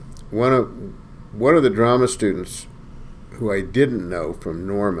one of one of the drama students who I didn't know from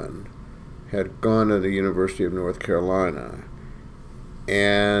Norman had gone to the University of North Carolina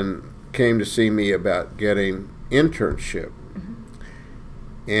and came to see me about getting internship,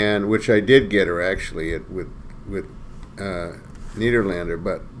 and which I did get her actually with Niederlander.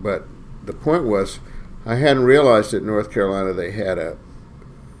 But the point was, I hadn't realized that North Carolina they had a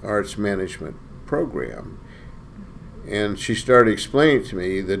arts management program, and she started explaining to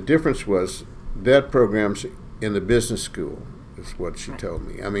me the difference was that program's in the business school, is what she told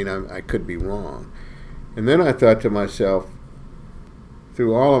me. I mean, I could be wrong. And then I thought to myself,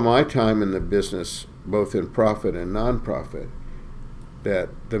 through all of my time in the business, both in profit and nonprofit, that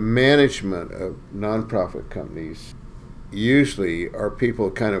the management of nonprofit companies usually are people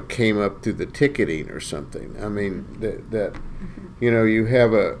kind of came up through the ticketing or something. I mean, that you know, you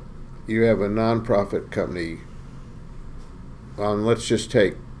have a nonprofit company. Let's just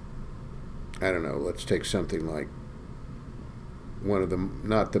take, I don't know, let's take something like one of the,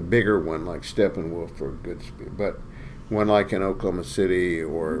 not the bigger one like Steppenwolf or Goodspeed, but one like in Oklahoma City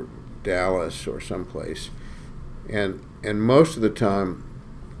or Dallas or someplace. And most of the time,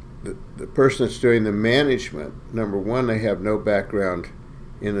 the person that's doing the management, number one, they have no background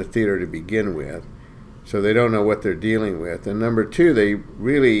in the theater to begin with, so they don't know what they're dealing with. And number two, they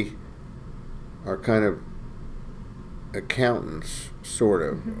really are kind of accountants, sort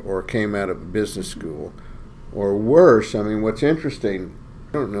of, or came out of business school. Or worse, I mean, what's interesting,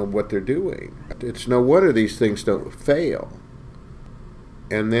 I don't know what they're doing. It's no wonder these things don't fail.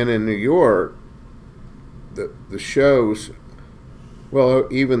 And then in New York, the shows, well,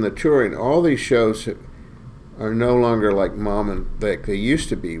 even the touring, all these shows are no longer like like they used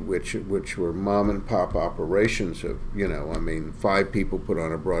to be, which were mom and pop operations of, you know, I mean, 5 people put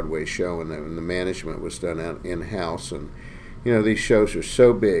on a Broadway show, and the management was done out in-house. And, you know, these shows are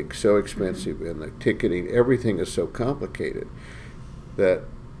so big, so expensive, and the ticketing, everything is so complicated that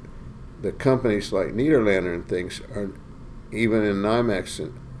the companies like Niederlander and things are, even in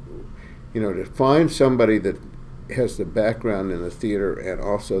NYMEX, you know, to find somebody that has the background in the theater and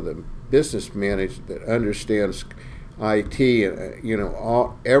also the business manager that understands IT and you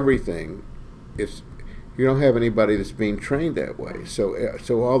know everything. It's, you don't have anybody that's being trained that way.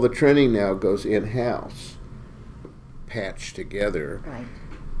 So all the training now goes in-house, patched together, Right.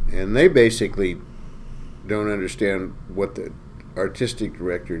 and they basically don't understand what the artistic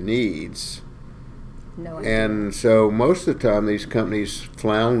director needs. No idea. And so most of the time these companies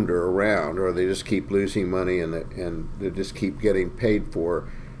flounder around, or they just keep losing money, and they just keep getting paid for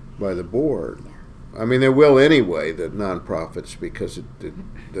by the board. Yeah. I mean, they will anyway, the nonprofits, because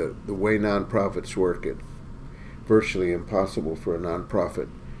the way nonprofits work, it's virtually impossible for a nonprofit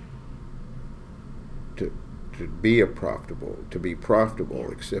to be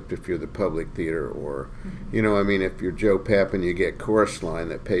profitable, except if you're the public theater, or you know, I mean, if you're Joe Papp and you get Chorus Line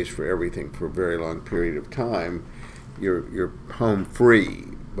that pays for everything for a very long period of time, you're home free.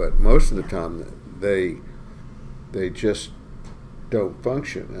 But most of the time they just don't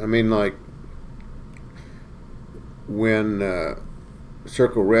function. I mean, like when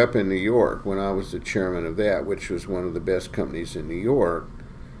Circle Rep in New York, when I was the chairman of that, which was one of the best companies in New York,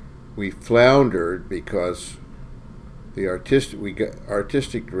 we floundered because the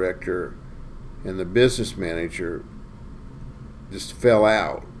artistic director and the business manager just fell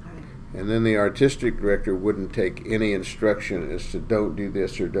out. Right. And then the artistic director wouldn't take any instruction as to don't do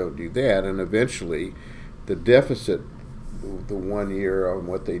this or don't do that. And eventually the deficit, the 1 year on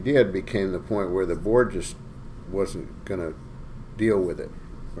what they did, became the point where the board just wasn't going to deal with it,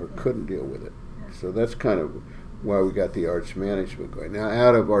 or couldn't deal with it. So that's kind of why we got the arts management going. Now,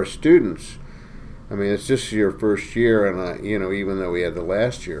 out of our students, I mean, it's just your first year, and you know, even though we had the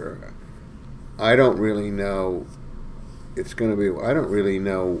last year, I don't really know. I don't really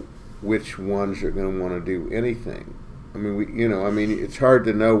know which ones are going to want to do anything. I mean, it's hard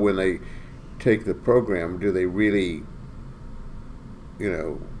to know when they take the program. Do they really, you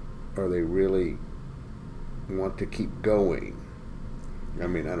know, are they really want to keep going? I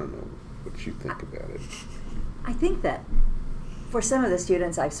mean, I don't know what you think about it. I think that for some of the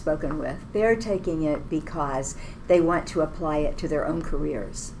students I've spoken with, they're taking it because they want to apply it to their own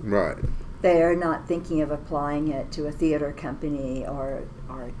careers. Right. They're not thinking of applying it to a theater company or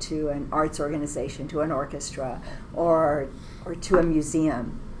to an arts organization, to an orchestra, or to a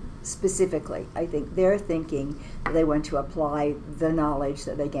museum specifically. I think they're thinking that they want to apply the knowledge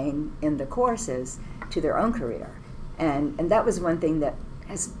that they gain in the courses to their own career. And that was one thing that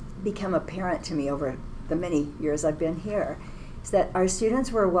has become apparent to me over the many years I've been here, is that our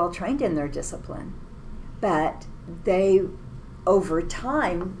students were well trained in their discipline, but they, over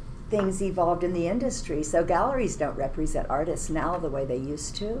time, things evolved in the industry. So galleries don't represent artists now the way they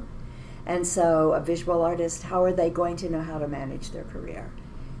used to. And so a visual artist, how are they going to know how to manage their career?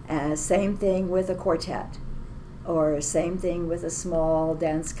 Same thing with a quartet, or same thing with a small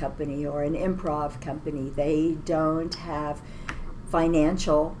dance company or an improv company. They don't have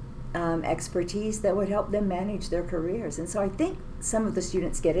financial expertise that would help them manage their careers. And so I think some of the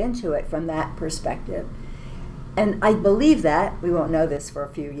students get into it from that perspective. And I believe that, we won't know this for a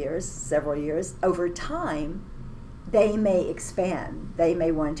few years, several years, over time, they may expand. They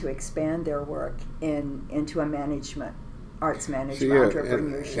may want to expand their work into a arts management,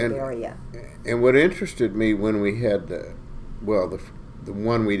 entrepreneurship area. And what interested me when we had the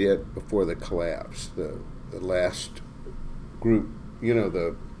one we did before the collapse, the last group,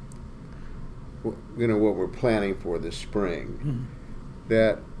 what we're planning for this spring,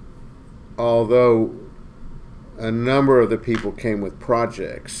 that although a number of the people came with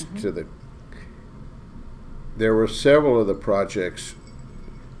projects there were several of the projects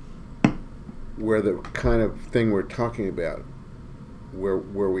where the kind of thing we're talking about, where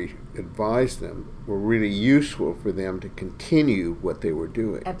we advised them, were really useful for them to continue what they were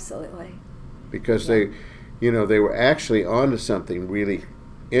doing. Absolutely. Because they were actually onto something really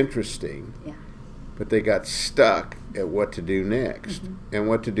interesting. Yeah. But they got stuck at what to do next. And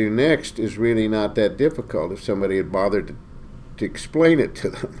what to do next is really not that difficult if somebody had bothered to explain it to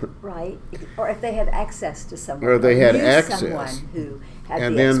them. Right. Or if they had access to someone. Or they had access. Someone who had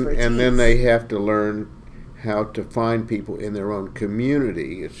and the then expertise. And then they have to learn how to find people in their own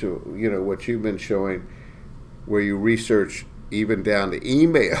community. It's what you've been showing, where you research even down to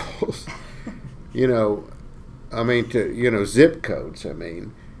emails. Zip codes.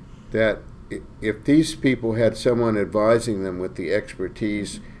 That if these people had someone advising them with the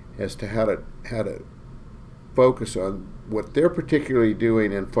expertise as to how to focus on what they're particularly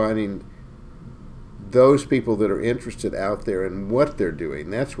doing and finding those people that are interested out there in what they're doing,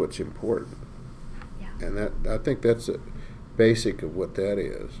 that's what's important. Yeah. And I think that's a basic of what that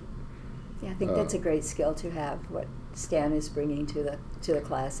is. Yeah, I think that's a great skill to have. What Stan is bringing to the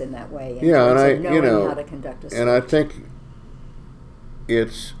class in that way. Yeah, and knowing how to conduct a search. And I think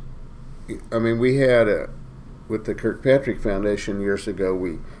we had with the Kirkpatrick Foundation years ago,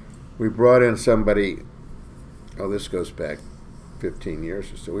 we brought in somebody. Oh, this goes back 15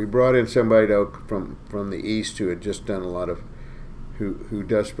 years or so. We brought in somebody from the East who had just done a lot of, who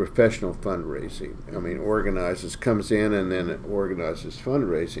does professional fundraising. Comes in and then organizes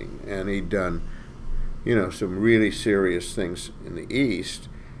fundraising. And he'd done, some really serious things in the East.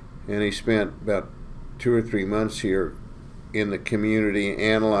 And he spent about 2 or 3 months here in the community,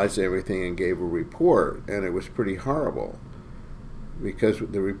 analyzed everything, and gave a report. And it was pretty horrible, because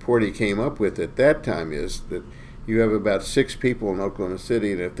the report he came up with at that time is that you have about 6 people in Oklahoma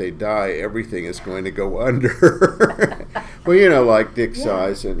City, and if they die, everything is going to go under. Well, like Dick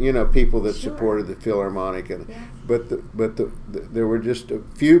Size and people that supported the Philharmonic, but there were just a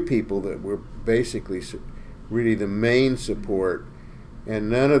few people that were basically really the main support, and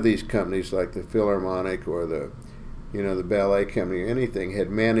none of these companies like the Philharmonic or the ballet company or anything had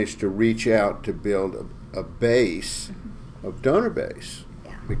managed to reach out to build a base of donor base,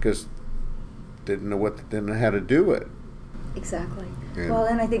 because didn't know how to do it. Exactly. Well,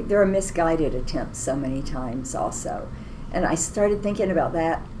 and I think there are misguided attempts so many times also. And I started thinking about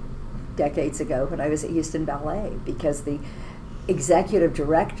that decades ago when I was at Houston Ballet, because the executive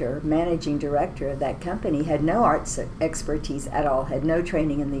director, managing director of that company had no arts expertise at all, had no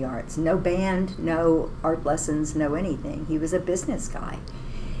training in the arts, no band, no art lessons, no anything. He was a business guy.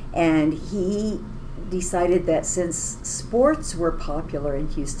 And he decided that since sports were popular in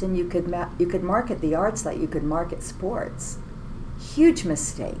Houston, you could market the arts like you could market sports. Huge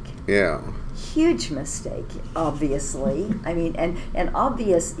mistake. Yeah. Huge mistake, obviously. And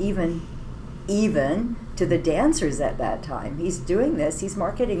obvious even to the dancers at that time. He's doing this, he's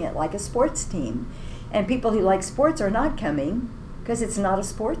marketing it like a sports team. And people who like sports are not coming because it's not a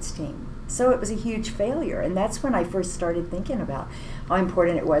sports team. So it was a huge failure. And that's when I first started thinking about how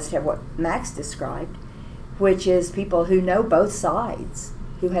important it was to have what Max described, which is people who know both sides,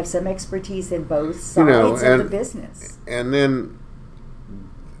 who have some expertise in both sides of the business. And then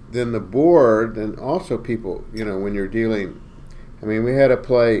the board, and also people, when you're dealing, we had a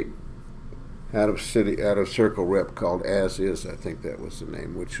play out of Circle Rep called As Is, I think that was the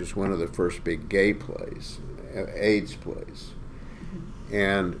name, which was one of the first big gay plays, AIDS plays.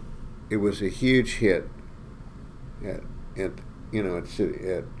 And it was a huge hit at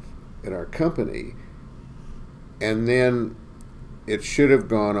our company. And then it should have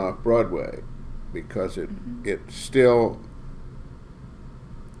gone off Broadway, because it still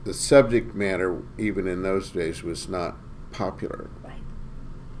the subject matter, even in those days, was not popular. Right.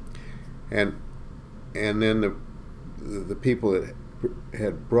 And then the people that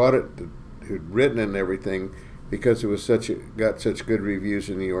had brought it, who'd written it and everything, because it was got such good reviews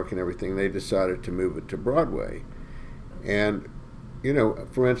in New York and everything, they decided to move it to Broadway. And, you know,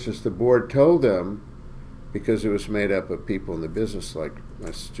 for instance, the board told them, because it was made up of people in the business like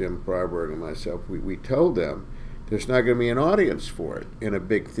Jim Freiberg and myself, we told them there's not going to be an audience for it in a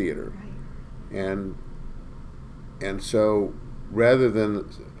big theater. Right. And so rather than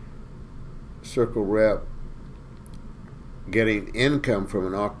Circle Rep getting income from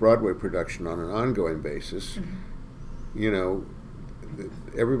an off-Broadway production on an ongoing basis, you know,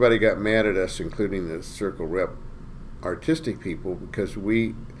 everybody got mad at us, including the Circle Rep artistic people, because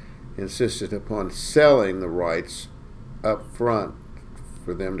we insisted upon selling the rights up front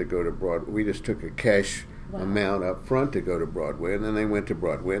for them to go to Broadway. We just took a cash amount up front to go to Broadway, and then they went to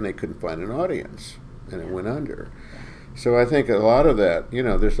Broadway and they couldn't find an audience, and it went under. So I think a lot of that, you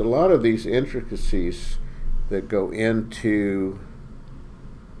know, there's a lot of these intricacies that go into,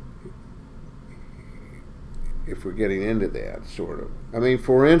 if we're getting into that, sort of. I mean,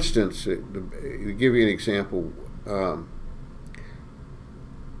 for instance, to give you an example,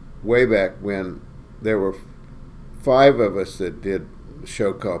 way back when there were 5 of us that did a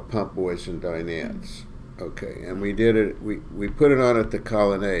show called Pump Boys and Dinettes. Okay, and we did it, we put it on at the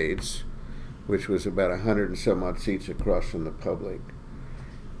Colonnades, which was about 100 and some odd seats across from the public.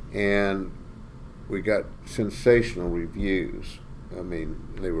 And we got sensational reviews. I mean,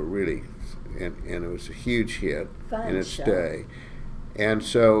 they were really, and it was a huge hit in its day. And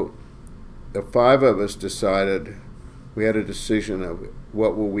so the 5 of us decided, we had a decision of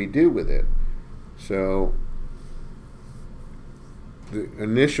what will we do with it. So the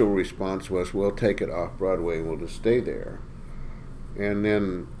initial response was, we'll take it off Broadway and we'll just stay there. And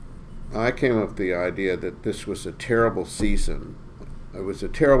then I came up with the idea that this was a terrible season. It was a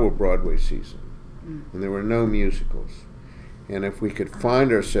terrible Broadway season, and there were no musicals. And if we could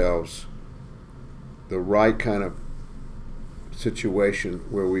find ourselves the right kind of situation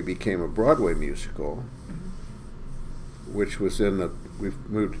where we became a Broadway musical, which was we've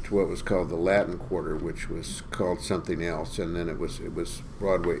moved to what was called the Latin Quarter, which was called something else, and then it was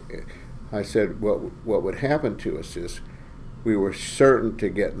Broadway. I said what would happen to us is we were certain to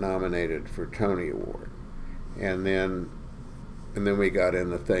get nominated for Tony Award, and then we got in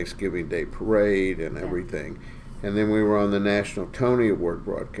the Thanksgiving Day Parade and everything, and then we were on the National Tony Award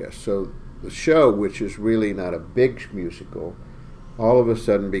broadcast. So the show, which is really not a big musical, all of a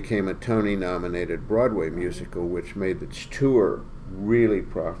sudden became a Tony-nominated Broadway musical, which made the tour really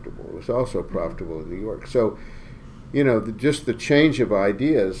profitable. It was also profitable in New York. So, you know, just the change of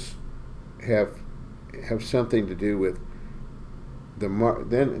ideas have something to do with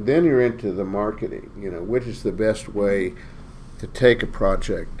then you're into the marketing. You know, which is the best way to take a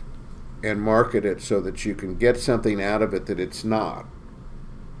project and market it so that you can get something out of it that it's not.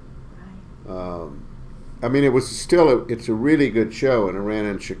 I mean, it's a really good show, and it ran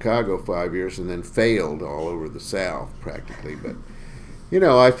in Chicago 5 years and then failed all over the South practically. But, you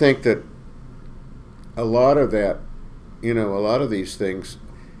know, I think that a lot of that, you know, a lot of these things,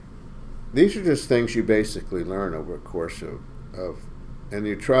 these are just things you basically learn over a course of and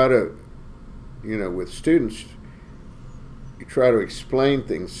you try to, you know, with students, you try to explain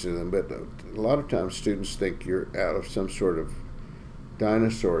things to them, but a lot of times students think you're out of some sort of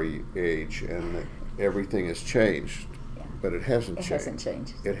dinosaur age and that everything has changed, but it hasn't changed. It hasn't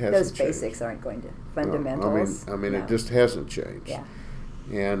changed. It hasn't Those changed. Basics aren't going to fundamentals. I mean, it just hasn't changed. Yeah.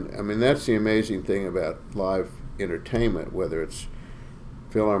 And I mean, that's the amazing thing about live entertainment, whether it's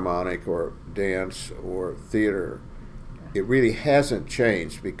philharmonic or dance or theater. It really hasn't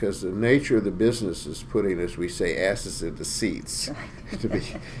changed because the nature of the business is putting, as we say, asses into seats,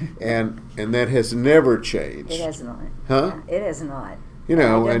 and that has never changed. It has not. Huh? Yeah, it has not. You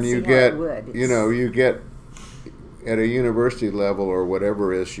know, and you get, you get at a university level or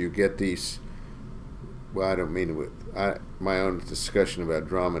whatever it is, you get these. Well, I don't mean my own discussion about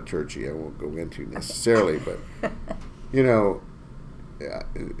dramaturgy. I won't go into necessarily, but you know,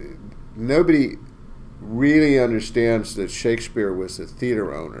 nobody really understands that Shakespeare was a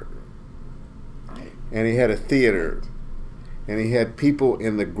theater owner, and he had a theater, and he had people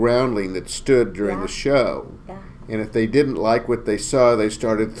in the groundling that stood during the show, and if they didn't like what they saw, they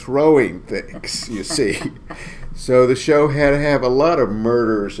started throwing things, you see. So the show had to have a lot of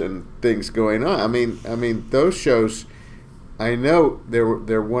murders and things going on. I mean those shows, I know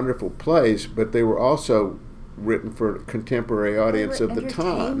they're wonderful plays, but they were also written for a contemporary audience of the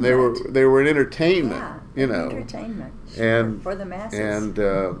time. They were an entertainment. you know, entertainment, and for the masses.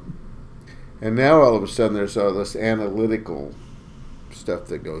 And now all of a sudden there's all this analytical stuff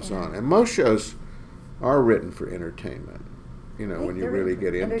that goes on, and most shows are written for entertainment. You know, when you really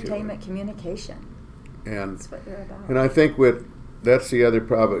get into entertainment, communication. And that's what they're about. And I think that's the other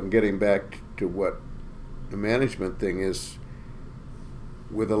problem. Getting back to what the management thing is,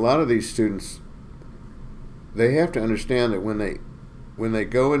 with a lot of these students, they have to understand that when they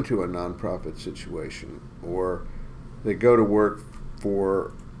go into a nonprofit situation, or they go to work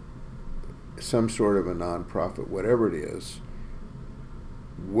for some sort of a nonprofit, whatever it is,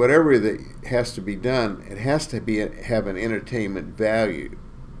 whatever that has to be done, it has to have an entertainment value.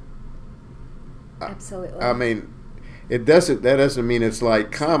 Absolutely. I mean, that doesn't mean it's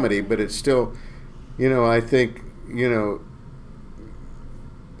like comedy, but it's still, you know, I think, you know,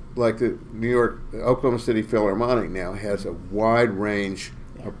 like the Oklahoma City Philharmonic now has a wide range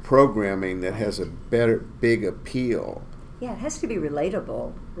of programming that has a big appeal. Yeah, it has to be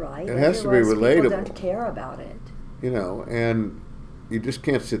relatable, right? It has to be relatable. People don't care about it. You know, and you just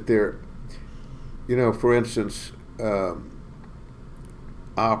can't sit there. You know, for instance,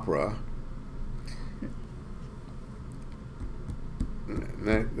 opera.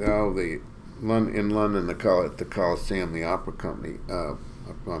 In London, they call it the Coliseum, the Opera Company.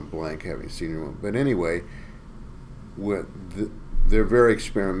 I'm blank, having seen one, but anyway, they're very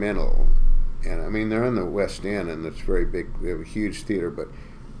experimental, and I mean they're in the West End, and it's very big. They have a huge theater, but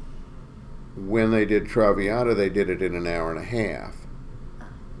when they did Traviata, they did it in an hour and a half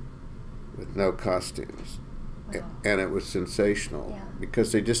with no costumes, and it was sensational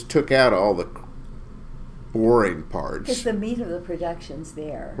because they just took out all the boring parts. Because the meat of the production's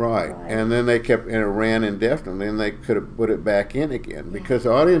there. Right. And then and it ran indefinitely, and they could have put it back in again. Because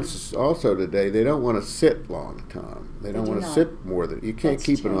audiences also today, they don't want to sit long time. They don't want to sit more than, you can't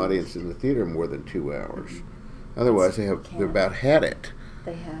keep an audience in the theater more than 2 hours. Mm-hmm. Otherwise, they're about had it.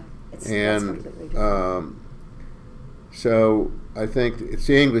 They have. That's completely different. So I think it's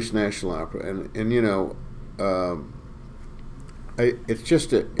the English National Opera, and you know, it's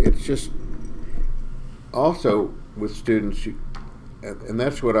just also with students, and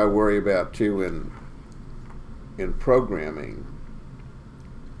that's what I worry about too in programming,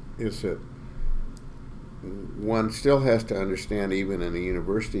 is that one still has to understand, even in a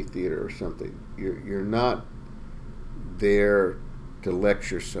university theater or something, you're not there to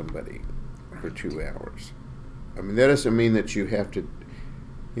lecture somebody for 2 hours. I mean, that doesn't mean that you have to,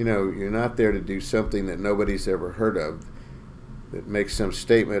 you know, you're not there to do something that nobody's ever heard of, that makes some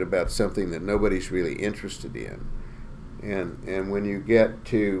statement about something that nobody's really interested in. And when you get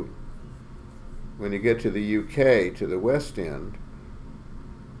to the UK, to the West End,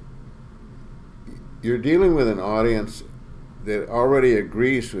 you're dealing with an audience that already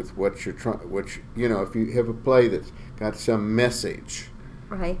agrees with what you're trying. You know, if you have a play that's got some message,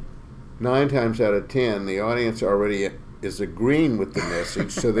 right, 9 times out of 10, the audience already is agreeing with the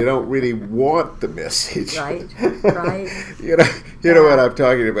message, so they don't really want the message. Right. you know what I'm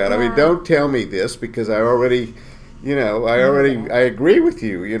talking about. Yeah. I mean, don't tell me this because I already, you know, I agree with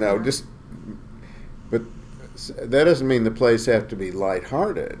you. You know, but that doesn't mean the plays have to be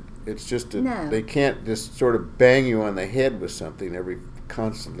lighthearted. It's just they can't just sort of bang you on the head with something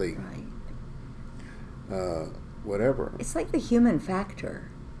constantly. Right. Whatever. It's like the human factor,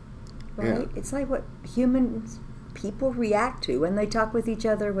 right? Yeah. It's like what people react to when they talk with each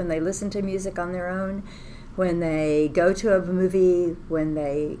other, when they listen to music on their own, when they go to a movie, when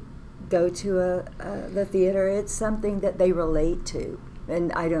they go to the theater. It's something that they relate to.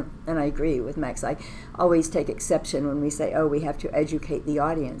 And I agree with Max. I always take exception when we say, "Oh, we have to educate the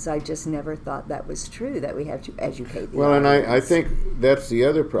audience." I just never thought that was true, that we have to educate the audience. Well, and I think that's the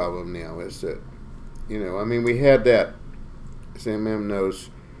other problem now is that, you know, I mean, we had that, Sam M knows,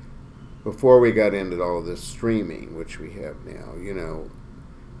 before we got into all of this streaming, which we have now, you know,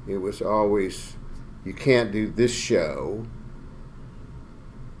 it was always, you can't do this show.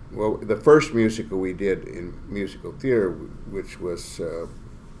 Well, the first musical we did in musical theater, which was, the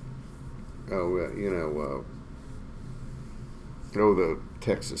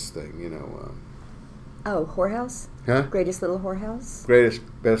Texas thing, you know. Whorehouse? Huh? Greatest Little Whorehouse?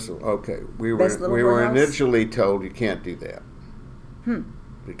 Best, okay. We were initially told you can't do that.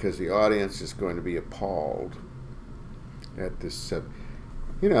 Because the audience is going to be appalled at this,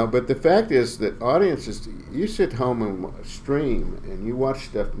 you know. But the fact is that audiences, you sit home and stream, and you watch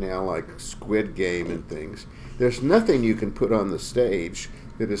stuff now like Squid Game and things. There's nothing you can put on the stage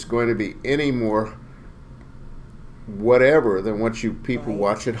that is going to be any more whatever than what people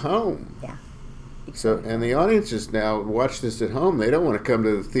watch at home. Yeah, So, and the audiences now watch this at home. They don't want to come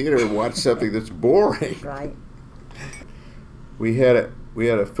to the theater and watch something that's boring. Right. We had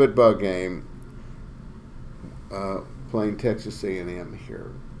a football game playing Texas A&M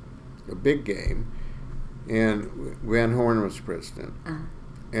here, a big game, and Van Horn was president.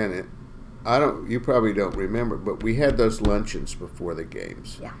 And you probably don't remember, but we had those luncheons before the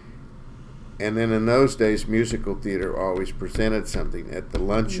games. Yeah. And then in those days, musical theater always presented something at the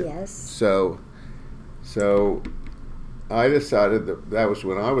luncheon. Yes. So I decided that was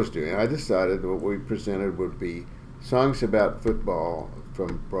when I was doing it. I decided what we presented would be songs about football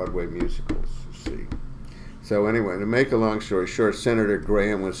from Broadway musicals, you see. So anyway, to make a long story short, Senator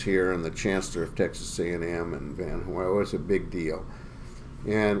Graham was here and the Chancellor of Texas A&M and Van Horn. It was a big deal.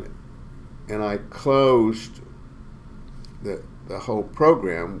 And I closed the whole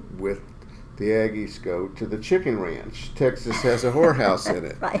program with the Aggies go to the chicken ranch. Texas has a whorehouse in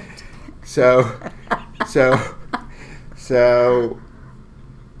it. Right. So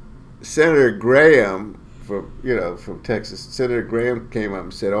Senator Graham from Texas, Senator Graham came up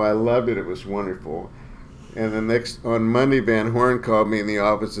and said, "Oh, I loved it. It was wonderful." And on Monday, Van Horn called me in the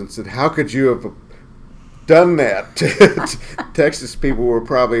office and said, "How could you have done that?" Texas people were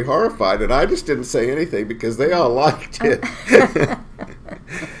probably horrified, and I just didn't say anything because they all liked it.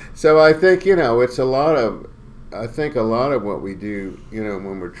 So I think it's a lot of what we do.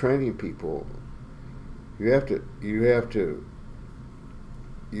 When we're training people, you have to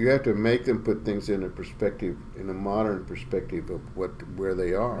make them put things in a modern perspective of where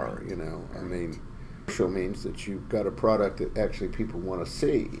they are. I mean, commercial means that you've got a product that actually people want to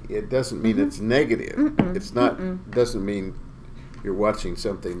see. It doesn't mean it's negative. It's not. Doesn't mean you're watching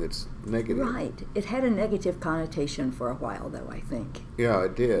something that's negative. Right. It had a negative connotation for a while, though, I think. Yeah,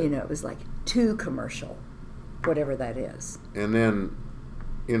 it did. It was like too commercial, whatever that is. And then,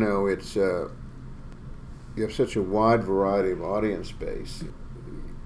 it's you have such a wide variety of audience base.